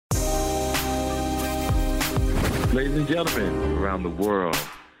Ladies and gentlemen around the world,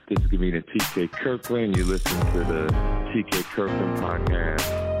 this is comedian T.K. Kirkland. You're listening to the T.K. Kirkland podcast.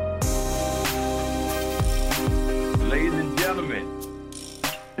 Ladies and gentlemen,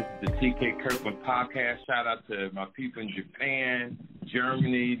 this is the T.K. Kirkland podcast. Shout out to my people in Japan,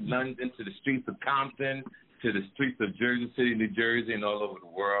 Germany, London, to the streets of Compton, to the streets of Jersey City, New Jersey, and all over the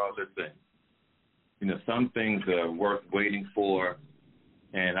world. Listen, some things are worth waiting for.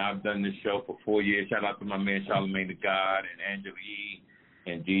 And I've done this show for 4 years. Shout out to my man Charlamagne the God and Angela E.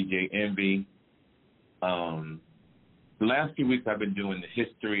 and DJ Envy. The last few weeks I've been doing the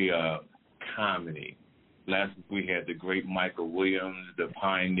history of comedy. Last week we had the great Michael Williams, the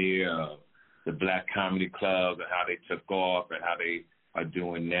pioneer of the Black Comedy Club, and how they took off and how they are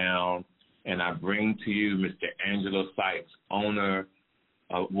doing now. And I bring to you Mr. Angelo Sykes, one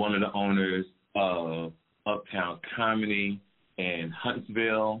of the owners of Uptown Comedy in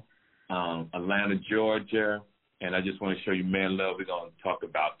Huntsville, Atlanta, Georgia. And I just want to show you man love. We're going to talk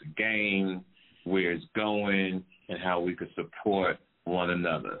about the game, where it's going, and how we can support one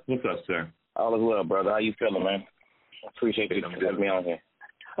another. What's up, sir? All is well, brother. How you feeling, man? Appreciate you having me on here.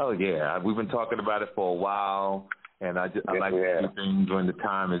 Oh, yeah. We've been talking about it for a while, and I like to do things when the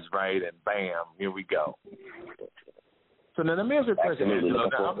time is right, and bam, here we go. So now let me ask you a question, Angelo.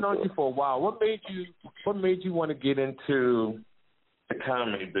 Now, I've known you for a while. What made you want to get into the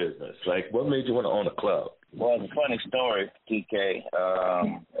comedy business? Like, what made you want to own a club? Well, it's a funny story, TK.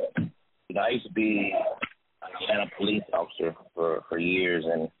 I used to be an Atlanta police officer for years,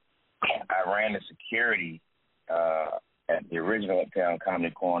 and I ran the security at the original Uptown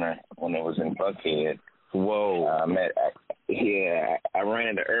Comedy Corner when it was in Buckhead. Whoa. I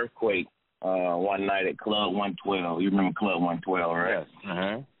ran the Earthquake one night at Club 112. You remember Club 112, right? Yes.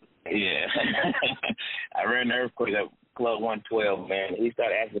 Uh-huh. Yeah. I ran the Earthquake at Club 112, man. He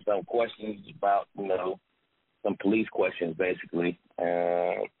started asking some questions about, some police questions, basically.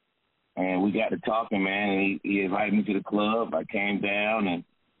 And we got to talking, man, and he invited me to the club. I came down,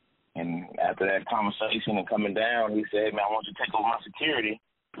 and after that conversation and coming down, he said, man, I want you to take over my security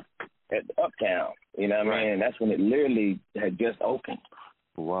at the Uptown. You know what I mean? And that's when it literally had just opened.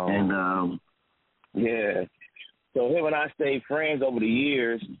 Wow. And, so him and I stayed friends over the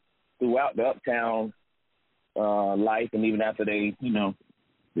years throughout the Uptown life, and even after they, the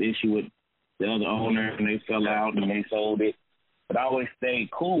issue with the other owner, and they fell out and they sold it. But I always stayed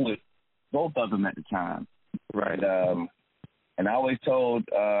cool with both of them at the time. Right. And I always told,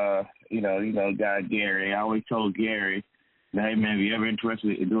 guy Gary, I always told Gary, hey, man, if you're ever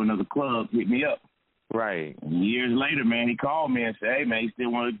interested in doing another club, hit me up. Right. And years later, man, he called me and said, hey, man, you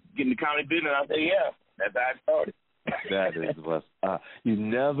still want to get in the comedy business? I said, yeah. That's how I started. That is what you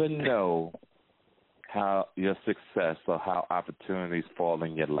never know how your success or how opportunities fall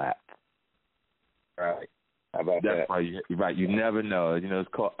in your lap. Right. How about That's that? right. You never know. It's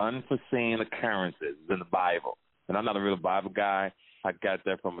called unforeseen occurrences in the Bible. And I'm not a real Bible guy. I got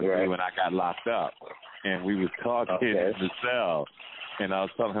that from a Jew when I got locked up. And we was talking in the cell. And I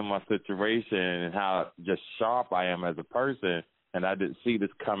was telling him my situation and how just sharp I am as a person. And I didn't see this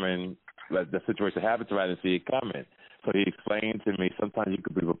coming. Like the situation happened to me, I didn't see it coming. So he explained to me, sometimes you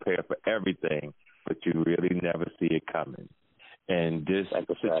could be prepared for everything, but you really never see it coming. And this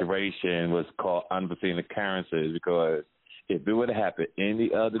situation was called unforeseen occurrences because if it would have happened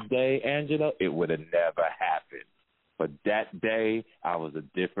any other day, Angelo, it would have never happened. But that day, I was a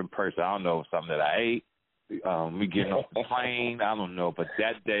different person. I don't know, something that I ate, me getting off the plane, I don't know. But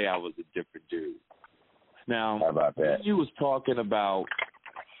that day, I was a different dude. Now, how about that? You was talking about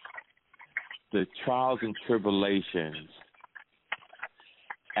the trials and tribulations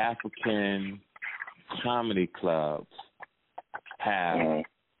African comedy clubs have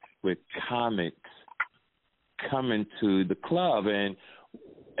with comics coming to the club, and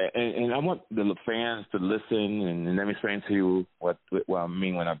I want the fans to listen, and let me explain to you what I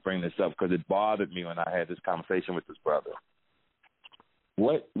mean when I bring this up, because it bothered me when I had this conversation with this brother.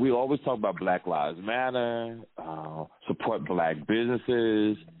 What we always talk about Black Lives Matter, support Black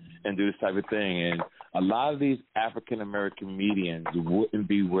businesses, and do this type of thing, and a lot of these African-American comedians wouldn't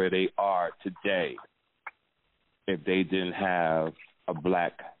be where they are today if they didn't have a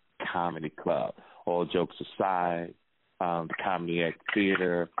Black comedy club. All jokes aside, the Comedy Act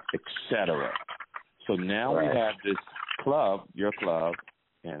Theater, etc. So now we have this club, your club,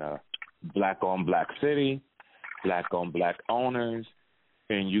 in a Black-owned Black city, Black-owned Black owners,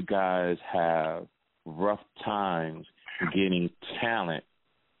 and you guys have rough times getting talent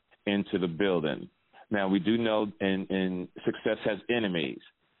into the building. Now, we do know and success has enemies.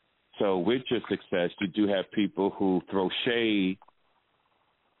 So with your success, you do have people who throw shade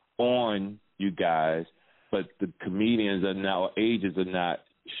on you guys, but the comedians are now, agents are not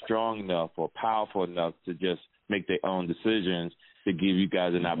strong enough or powerful enough to just make their own decisions to give you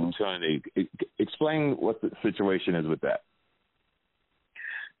guys an opportunity. Explain what the situation is with that.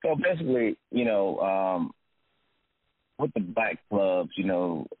 So basically, with the black clubs,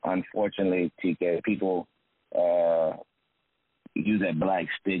 unfortunately, TK, people use that black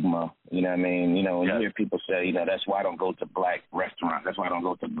stigma. You know what I mean? You hear people say, that's why I don't go to black restaurants. That's why I don't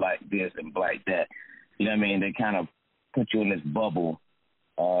go to black this and black that. You know what I mean? They kind of put you in this bubble.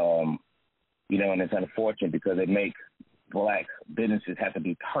 And it's unfortunate because they make black businesses have to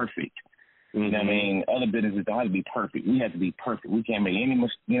be perfect. You know what I mean? Other businesses don't have to be perfect. We have to be perfect. We can't make any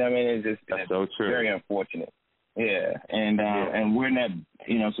mistakes. You know what I mean? It's so true. Very unfortunate. Yeah. And we're in that,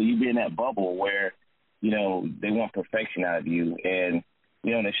 so you be in that bubble where, they want perfection out of you. And,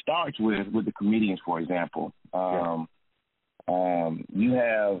 and it starts with the comedians, for example. You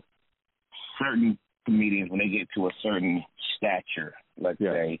have certain comedians when they get to a certain stature, let's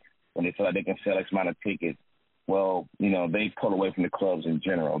say, when they feel like they can sell X amount of tickets, well, they pull away from the clubs in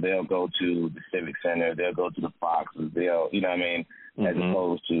general. They'll go to the Civic Center. They'll go to the Foxes. They'll, as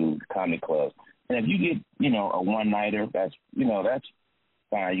opposed to the comedy clubs. And if you get, a one-nighter, that's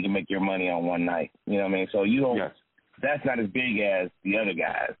fine. You can make your money on one night. You know what I mean? So you don't, that's not as big as the other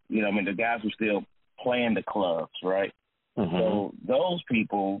guys. The guys who still playing the clubs, right? So those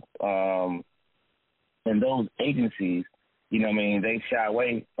people and those agencies, they shy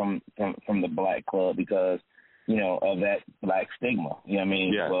away from the black club because, of that black stigma. You know what I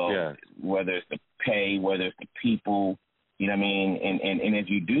mean? Whether it's the pay, whether it's the people, you know what I mean? And if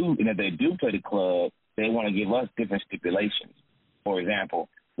they do play the club, they want to give us different stipulations. For example,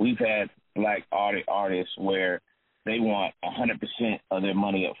 we've had black artists where they want 100% of their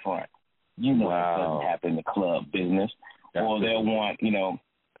money up front. That doesn't happen in the club business. Or they'll want,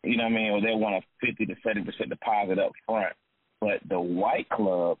 or they'll want a 50 to 70% deposit up front. But the white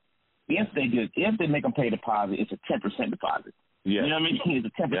club, if they make them pay a deposit, it's a 10% deposit. You know what I mean? It's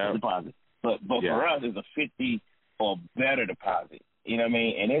a 10% deposit. But for us, it's a 50 or better deposit. You know what I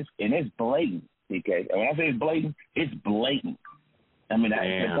mean? And it's blatant, DK. And when I say it's blatant, it's blatant. I mean, that's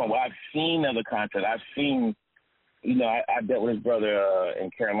the point where I've seen other contracts. I've seen, I dealt with his brother in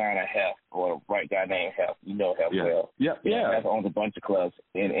Carolina, Hef, or a white guy named Hef. Hef well. Hef owns a bunch of clubs,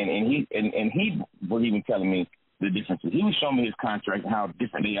 and he was even telling me the differences. He was showing me his contract and how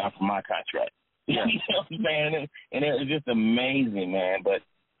different they are from my contract. You know what I'm saying? And it was just amazing, man. But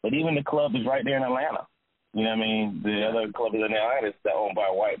even the club is right there in Atlanta. You know what I mean? The other club in Atlanta is owned by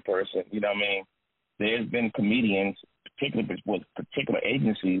a white person. You know what I mean? There's been comedians, particularly with particular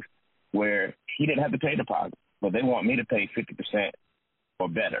agencies, where he didn't have to pay deposit, but they want me to pay 50% or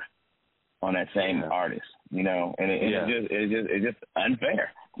better on that same artist. And it's just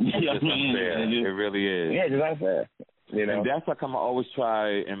unfair. It's unfair. It really is. Yeah, it's just unfair. And that's like I'm always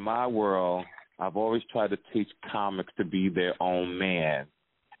try in my world. I've always tried to teach comics to be their own man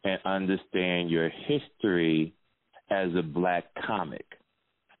and understand your history as a black comic.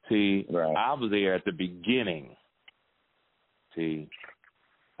 See, I was there at the beginning. See,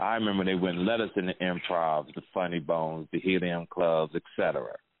 I remember they wouldn't let us in the Improvs, the Funny Bones, the Helium Clubs, etc.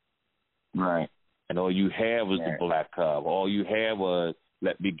 Right. And all you had was the Black Club. All you had was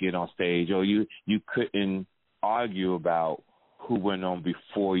let me get on stage. Or you couldn't argue about who went on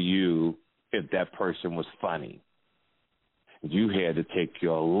before you if that person was funny. You had to take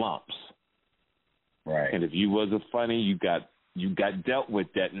your lumps. Right. And if you wasn't funny, you got dealt with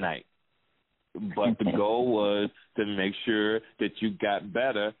that night. But the goal was to make sure that you got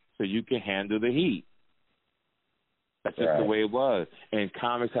better so you can handle the heat. That's just the way it was. And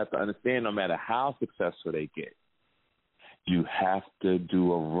comics have to understand no matter how successful they get, you have to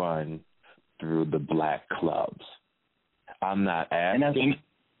do a run through the black clubs. I'm not asking.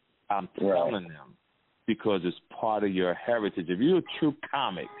 I'm telling them because it's part of your heritage. If you're a true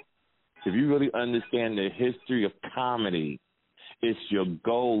comic, if you really understand the history of comedy, it's your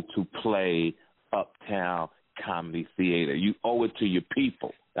goal to play uptown comedy theater. You owe it to your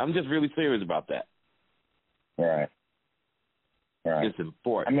people. I'm just really serious about that. Right. It's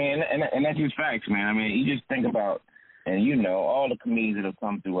important. I mean, and that's just facts, man. I mean, you just think about, and all the comedians that have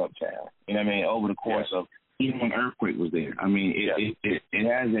come through Uptown. You know what I mean? Over the course of, even when Earthquake was there. I mean, it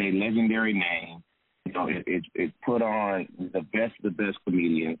has a legendary name. It put on the best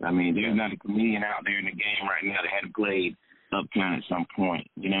comedians. I mean, there's not a comedian out there in the game right now that hadn't played Uptown at some point.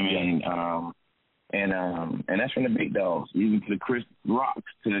 You know what I mean? And that's from the big dogs, even to the Chris Rocks,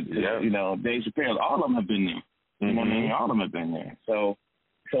 to Dave Chappelle. All of them have been there. You know what I mean? All of them have been there. So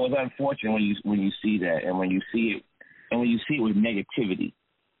it's unfortunate when you see that, and when you see it with negativity.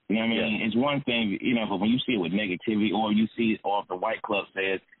 You know what I mean? It's one thing, but when you see it with negativity, or you see it, or if the white club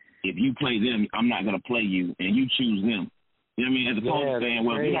says, if you play them, I'm not going to play you, and you choose them. You know what I mean? As opposed to saying,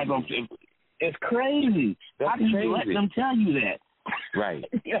 well, you're not going to. It's crazy. How can you let them tell you that? Right.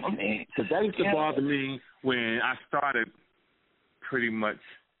 You know what I mean? Because that used to bother me when I started pretty much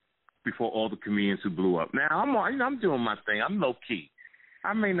before all the comedians who blew up. Now, I'm doing my thing. I'm low-key.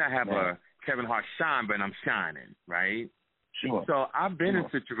 I may not have a Kevin Hart shine, but I'm shining, right? Sure. So I've been in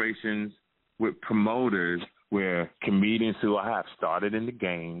situations with promoters where comedians who I have started in the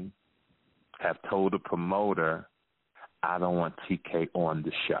game have told the promoter, I don't want TK on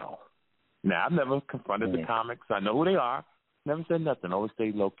the show. Now, I've never confronted the comics. I know who they are. Never said nothing. Always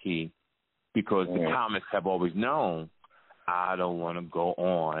stayed low-key because the comics have always known I don't want to go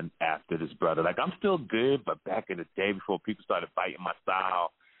on after this brother. Like, I'm still good, but back in the day before people started fighting my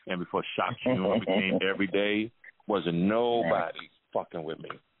style and before Shock Jr. became every day, wasn't nobody fucking with me.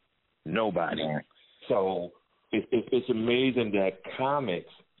 Nobody. So it's amazing that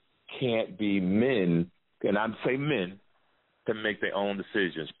comics can't be men, and I'd say men, to make their own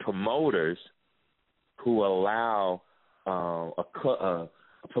decisions. Promoters who allow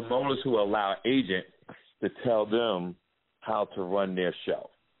promoters who allow agents to tell them how to run their show.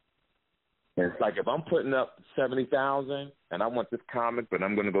 It's like if I'm putting up 70,000 and I want this comic, but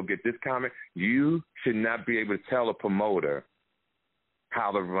I'm going to go get this comic, you should not be able to tell a promoter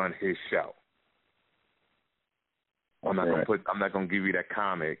how to run his show. I'm not going to give you that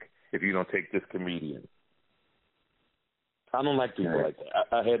comic if you don't take this comedian. I don't like people like that.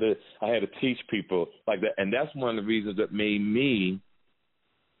 I had to teach people like that, and that's one of the reasons that made me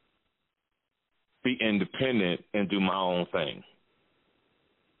be independent and do my own thing.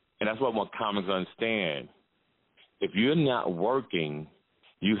 And that's what I want comics to understand. If you're not working,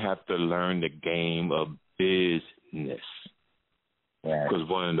 you have to learn the game of business. Because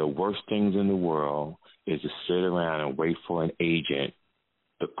one of the worst things in the world is to sit around and wait for an agent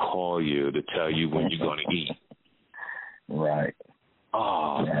to call you to tell you when you're going to eat. Right.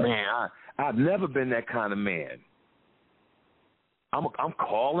 Oh, man, I've never been that kind of man. I'm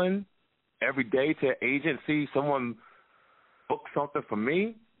calling every day to an agency, someone book something for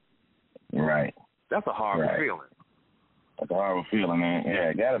me. Right. That's a horrible feeling. That's a horrible feeling, man. Yeah,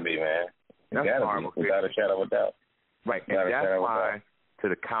 it got to be, man. That's a horrible feeling. Without a shadow of a doubt. Right, and that's why to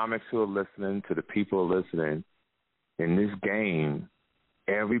the comics who are listening, to the people who are listening, in this game,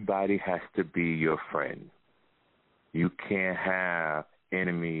 everybody has to be your friend. You can't have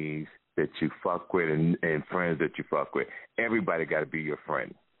enemies that you fuck with and friends that you fuck with. Everybody got to be your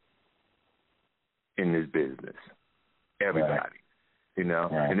friend in this business. Everybody. You know?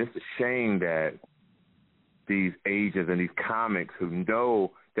 And it's a shame that these agents and these comics who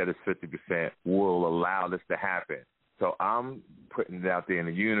know that it's 50% will allow this to happen. So I'm putting it out there in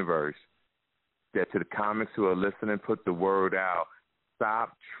the universe that to the comics who are listening, put the word out.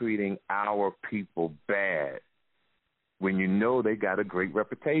 Stop treating our people bad when you know they got a great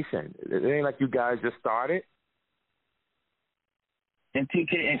reputation. It ain't like you guys just started. And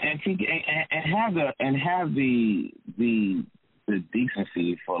TK and have the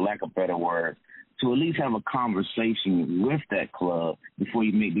decency, for lack of a better word, to at least have a conversation with that club before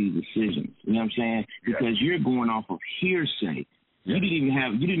you make these decisions. You know what I'm saying? Because you're going off of hearsay. You didn't even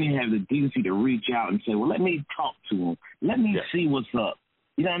have the decency to reach out and say, well, let me talk to him. Let me see what's up.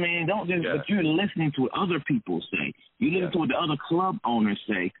 You know what I mean? Don't just, but you're listening to what other people say. You listen to what the other club owners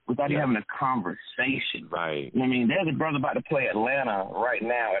say without you having a conversation. Right. You know what I mean? There's a brother about to play Atlanta right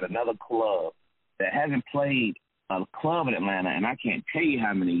now at another club that hasn't played a club in Atlanta, and I can't tell you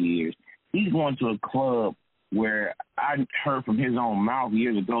how many years. He's going to a club where I heard from his own mouth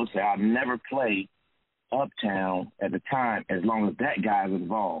years ago say, I'll never play Uptown at the time as long as that guy's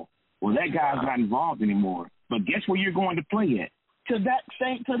involved. Well, that guy's not involved anymore. But guess where you're going to play at? To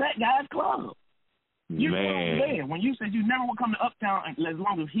that guy's club. You're going there. When you said you never will come to Uptown as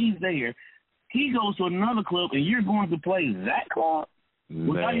long as he's there, he goes to another club and you're going to play that club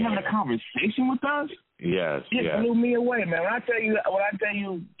without you having a conversation with us? Yes. It blew me away, man. When I tell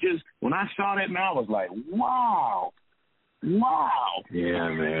you, just when I saw that, man, I was like, wow. Yeah,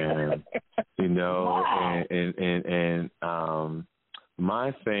 man. You know, and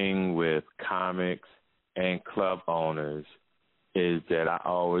my thing with comics and club owners is that I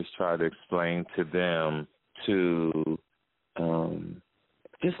always try to explain to them to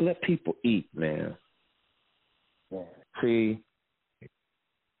just let people eat, man. Yeah. See,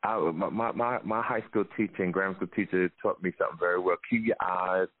 my high school teacher and grammar school teacher taught me something very well. Keep your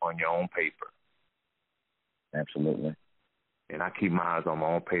eyes on your own paper. Absolutely. And I keep my eyes on my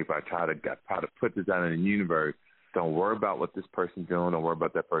own paper. I try to put this out in the universe Don't worry about what this person's doing. Don't worry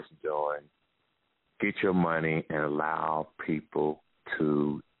about that person doing. Get your money and allow people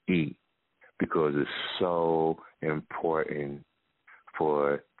to eat, because it's so important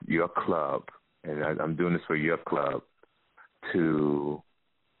for your club, and I'm doing this for your club, because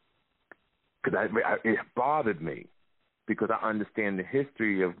it bothered me, because I understand the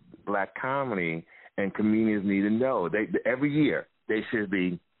history of black comedy, and comedians need to know. Every year they should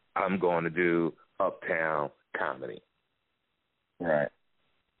be, I'm going to do Uptown comedy. Right.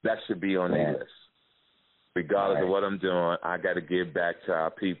 That should be on their list. Regardless of what I'm doing, I got to give back to our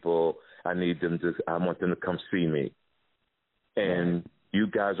people. I want them to come see me. And you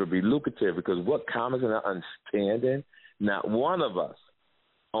guys will be lucrative, because what comics are not understanding, not one of us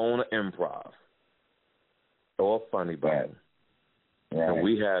own an improv or funny bone. Right. And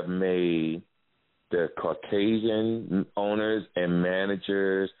we have made the Caucasian owners and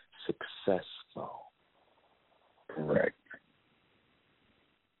managers successful. Correct.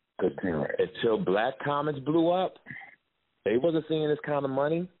 Until black comics blew up, they wasn't seeing this kind of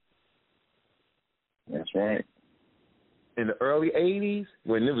money. That's right. In the early 80s,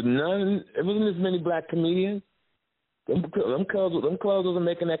 when there was it wasn't as many black comedians. Them clubs wasn't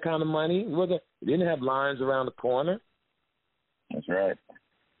making that kind of money. They didn't have lines around the corner. That's right.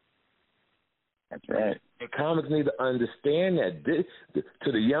 That's right. And comics need to understand that.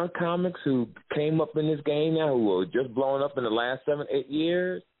 To the young comics who came up in this game now, who are just blowing up in the last 7-8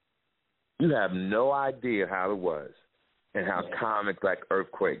 years, you have no idea how it was, and how comics like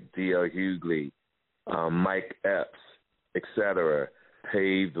Earthquake, D.L. Hughley, Mike Epps, etc.,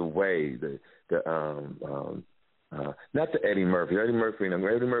 paved the way. Not the Eddie Murphy. Eddie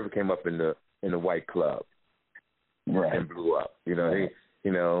Murphy came up in the white club, right, and blew up.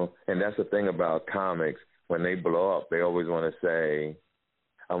 And that's the thing about comics. When they blow up, they always want to say,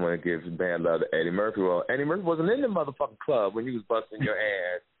 I want to give bad love to Eddie Murphy. Well, Eddie Murphy wasn't in the motherfucking club when he was busting your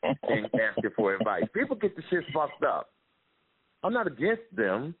ass and asking for advice. People get the shit fucked up. I'm not against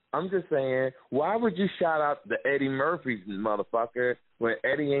them. I'm just saying, why would you shout out the Eddie Murphy's motherfucker when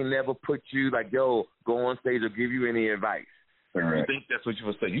Eddie ain't never put you like, yo, go on stage or give you any advice? Right. You think that's what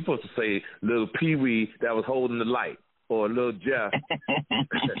you're supposed to say? You're supposed to say little Pee Wee that was holding the light, or little Jeff.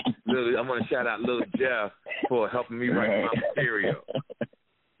 I'm going to shout out little Jeff for helping me write my material.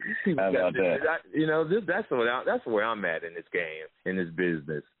 How about that? That's where I'm at in this game, in this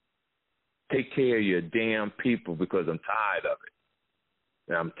business. Take care of your damn people, because I'm tired of it.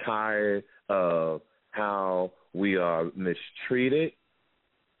 And I'm tired of how we are mistreated,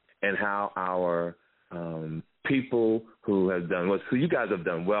 and how our people who you guys have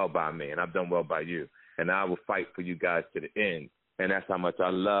done well by me, and I've done well by you, and I will fight for you guys to the end. And that's how much I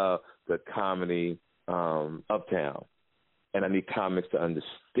love the comedy Uptown. And I need comics to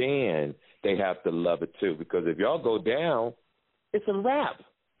understand they have to love it too, because if y'all go down, it's a wrap.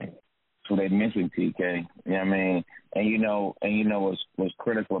 So they're missing, TK. You know what I mean? And you know what's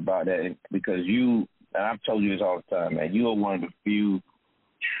critical about that, because and I've told you this all the time, man, you are one of the few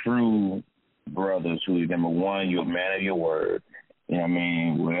true brothers who, number one, you're a man of your word. You know what I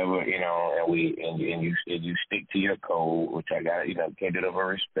mean? Whatever, and you stick to your code, which I got, can't do that for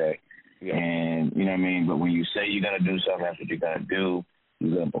respect. Yeah. And, you know what I mean? But when you say you're going to do something, that's what you're going to do.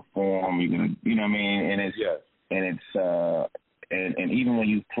 You're going to perform. You're going to, you know what I mean? And even when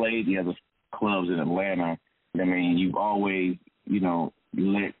you've played the other clubs in Atlanta, I mean, you've always,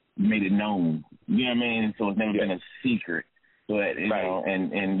 made it known. You know what I mean? So it's never been a secret. But,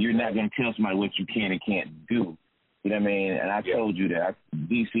 and you're not going to tell somebody what you can and can't do. You know what I mean? And I told you that.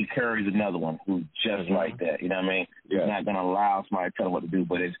 D.C. Curry's another one who's just like that. You know what I mean? He's not going to allow somebody to tell him what to do.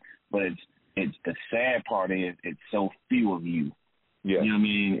 But it's the sad part is it's so few of you. Yeah. You know what I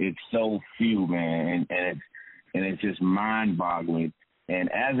mean? It's so few, man. And it's just mind-boggling. And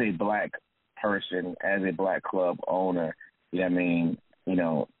as a black person, as a black club owner, you know what I mean?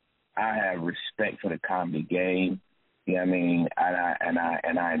 I have respect for the comedy game. You know what I mean?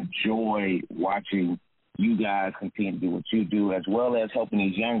 And I enjoy watching you guys continue to do what you do, as well as helping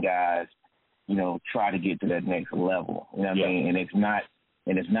these young guys, try to get to that next level. You know what I mean? And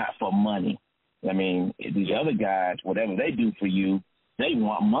it's not for money. I mean, these other guys, whatever they do for you, they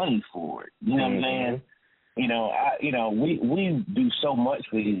want money for it. You know what I'm saying? We do so much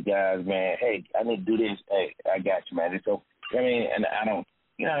for these guys, man. Hey, I need to do this. Hey, I got you, man. So, I mean, and I don't,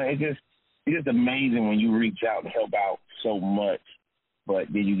 it's just amazing when you reach out and help out so much, but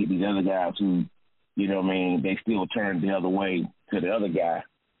then you get these other guys who, you know what I mean, they still turn the other way to the other guy.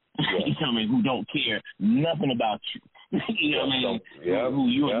 Yeah. You know what I mean, who don't care nothing about you. You know what I mean? Who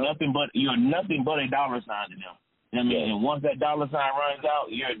you're nothing but a dollar sign to them. You know what I mean? And once that dollar sign runs out,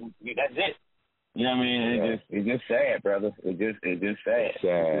 that's it. You know what I mean? It's just sad, brother. It's just sad.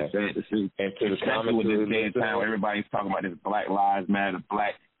 Sad. And to the comments with this day and time where everybody's talking about this Black Lives Matter,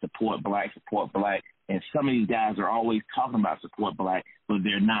 Black support Black. And some of these guys are always talking about support Black, but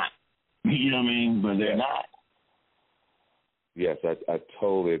they're not. You know what I mean? But they're not. Yes, I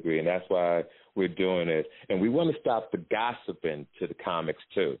totally agree. And that's why we're doing this. And we want to stop the gossiping to the comics,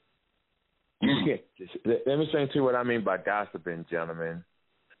 too. You can't, let me explain to you what I mean by gossiping, gentlemen.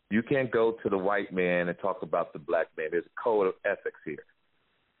 You can't go to the white man and talk about the black man. There's a code of ethics here.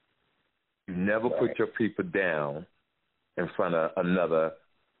 You never put your people down in front of another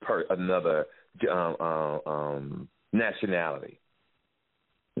nationality.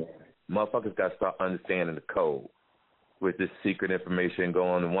 Motherfuckers got to start understanding the code. With this secret information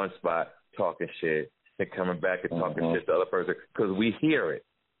going in one spot, talking shit, and coming back and talking shit to the other person, because we hear it.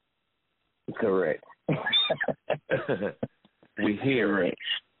 Correct. We hear it.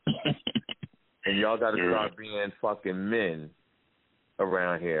 And y'all got to start being fucking men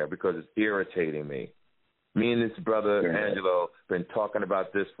around here because it's irritating me. Me and this brother, Angelo, been talking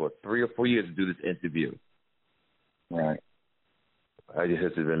about this for 3 or 4 years to do this interview. Right. I just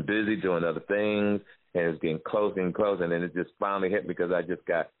have been busy doing other things, and it's getting closer and closer, and then it just finally hit me because I just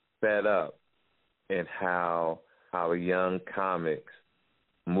got fed up in how our young comics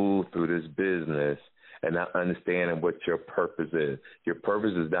move through this business and not understanding what your purpose is. Your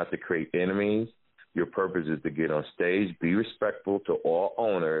purpose is not to create enemies. Your purpose is to get on stage, be respectful to all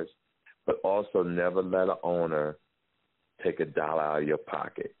owners, but also never let an owner take $1 out of your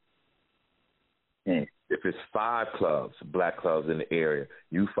pocket. If it's 5 clubs, black clubs in the area,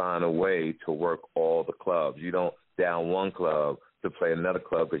 you find a way to work all the clubs. You don't down one club to play another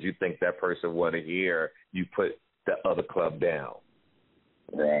club because you think that person want to hear you put the other club down.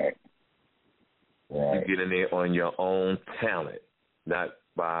 Right. You get in there on your own talent, not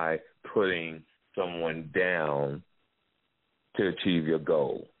by putting someone down to achieve your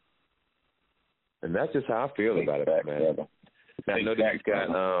goal. And that's just how I feel about it, man. Now, I know that you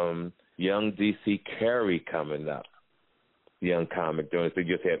got young DC Carey coming up, young comic doing it. So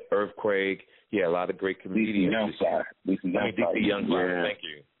you just had Earthquake. Yeah, a lot of great comedians. DC Youngfire. Thank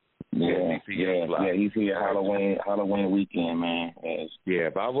you. Yeah, he's here Halloween weekend, man. Yeah,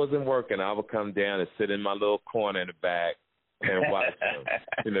 if I wasn't working, I would come down and sit in my little corner in the back and watch him.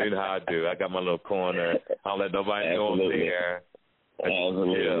 You know how I do. I got my little corner. I don't let nobody know I'm there.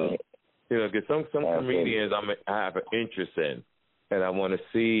 Absolutely. You know, because some comedians I have an interest in, and I want to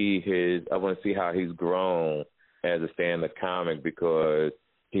see how he's grown as a stand-up comic because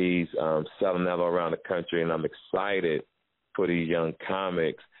he's selling out all around the country, and I'm excited for these young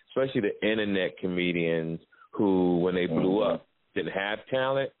comics, especially the internet comedians who, when they blew up, didn't have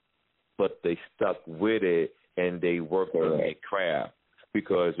talent, but they stuck with it and they worked on their craft.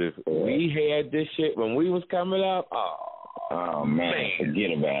 Because if we had this shit when we was coming up, oh man,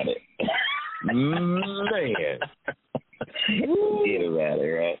 forget about it. Man. Forget about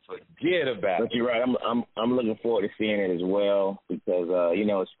it, right? Forget about it. But you're right. I'm looking forward to seeing it as well because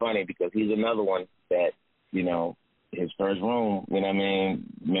it's funny because he's another one that his first room, you know what I mean,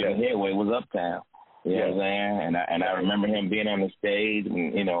 making headway was Uptown. You know what I'm saying? And I remember him being on the stage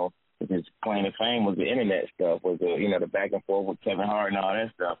and, his claim to fame was the internet stuff, was the back and forth with Kevin Hart and all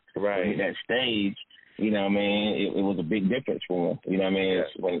that stuff. Right. That stage, you know what I mean, it was a big difference for him. You know what I mean?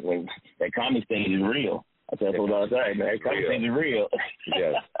 It's when that comedy stage is real. I tell people all the time, man, that comedy stage is real.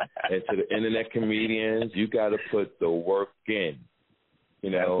 Yes. And to the internet comedians, you got to put the work in.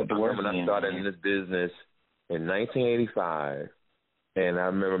 When I started in this business in 1985, and I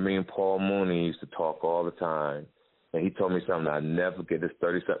remember me and Paul Mooney used to talk all the time, and he told me something I never forget. This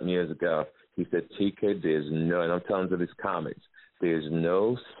 30-something years ago. He said, TK, and I'm telling to these comics, there's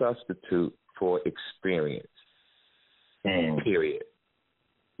no substitute for experience, period.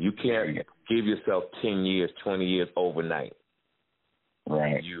 You can't give yourself 10 years, 20 years overnight.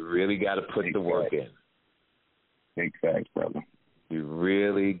 Right. You really got to put the work in. Big facts, brother. You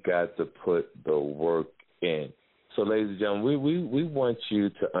really got to put the work in. So, ladies and gentlemen, we want you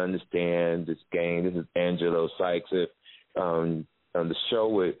to understand this game. This is Angelo Sykes. On the show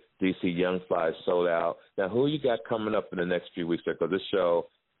with DC Youngfly sold out. Now, who you got coming up in the next few weeks? Because this show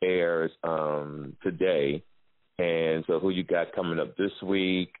airs today. And so who you got coming up this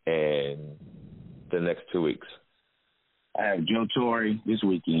week and the next 2 weeks? I have Joe Torre this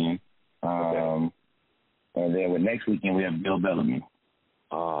weekend. And then with next weekend, we have Bill Bellamy.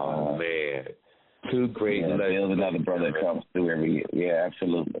 Oh, man. Two great legends. Bill's another brother that comes through every year. Yeah,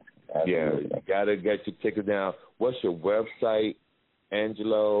 absolutely. Yeah, you got to get your tickets down. What's your website,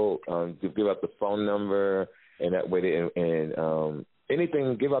 Angelo? Give out the phone number, and that way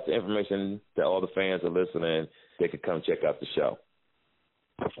anything, give out the information that all the fans are listening. They can come check out the show.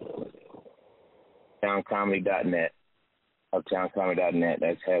 UptownComedy.net. UptownComedy.net.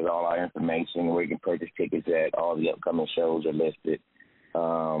 That has all our information where you can purchase tickets at. All the upcoming shows are listed.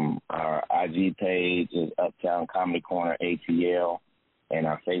 Our IG page is Uptown Comedy Corner ATL, and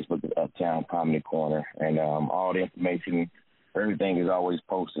our Facebook is Uptown Comedy Corner. And all the information, everything is always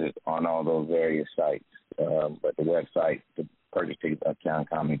posted on all those various sites. But the website to purchase tickets is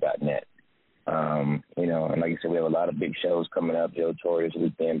UptownComedy.net. You know, and like I said, we have a lot of big shows coming up. Joe Torre this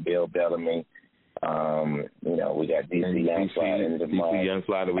weekend, Bill Bellamy. You know, we got DC Young Fly in the month. DC Young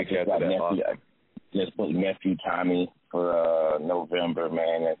Fly the week after that. Just put Nephew Tommy for November,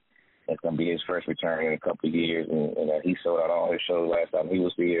 man. That's going to be his first return in a couple of years. And he sold out all his shows last time he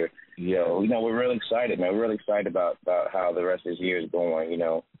was here. Yeah. So, you know, we're really excited, man. We're really excited about how the rest of this year is going. You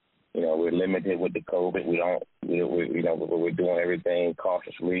know, we're limited with the COVID. We're doing everything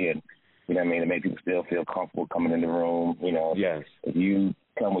cautiously and, you know what I mean, to make people still feel comfortable coming in the room. You know, yes. If you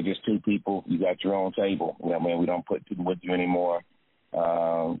come with just 2 people, you got your own table. You know what I mean? We don't put people with you anymore.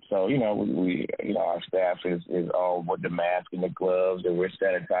 So, you know, we our staff is all with the mask and the gloves, and we're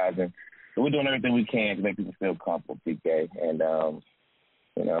sanitizing. So we're doing everything we can to make people feel comfortable, TK. And,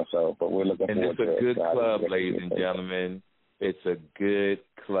 you know, so, but we're looking forward to it. And it's a good club, ladies and gentlemen. It's a good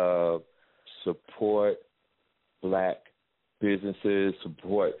club. Support Black businesses,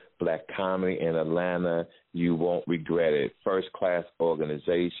 support Black comedy in Atlanta. You won't regret it. First-class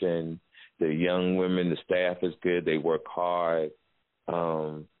organization. The young women, the staff is good. They work hard.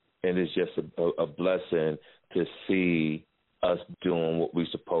 And it's just a blessing to see us doing what we're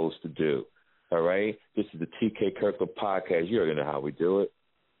supposed to do. All right? This is the TK Kirkland Podcast. You already know how we do it.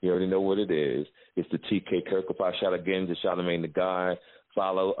 You already know what it is. It's the TK Kirkland Podcast. Shout again to Charlamagne the God.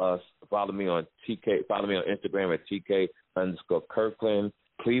 Follow us. Follow me on Instagram at TK_Kirkland.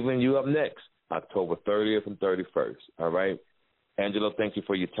 Cleveland, you up next, October 30th and 31st. All right? Angelo, thank you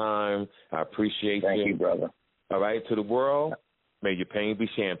for your time. I appreciate you. Thank you, brother. All right? To the world, may your pain be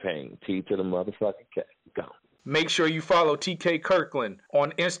champagne. T to the motherfucking K. Go. Make sure you follow TK Kirkland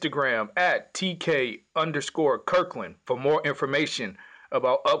on Instagram at TK_Kirkland. For more information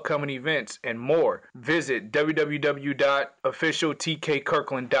about upcoming events and more, visit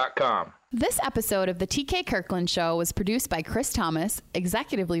www.officialtkkirkland.com. This episode of the TK Kirkland Show was produced by Chris Thomas,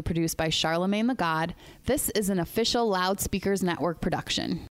 executively produced by Charlamagne the God. This is an official Loudspeakers Network production.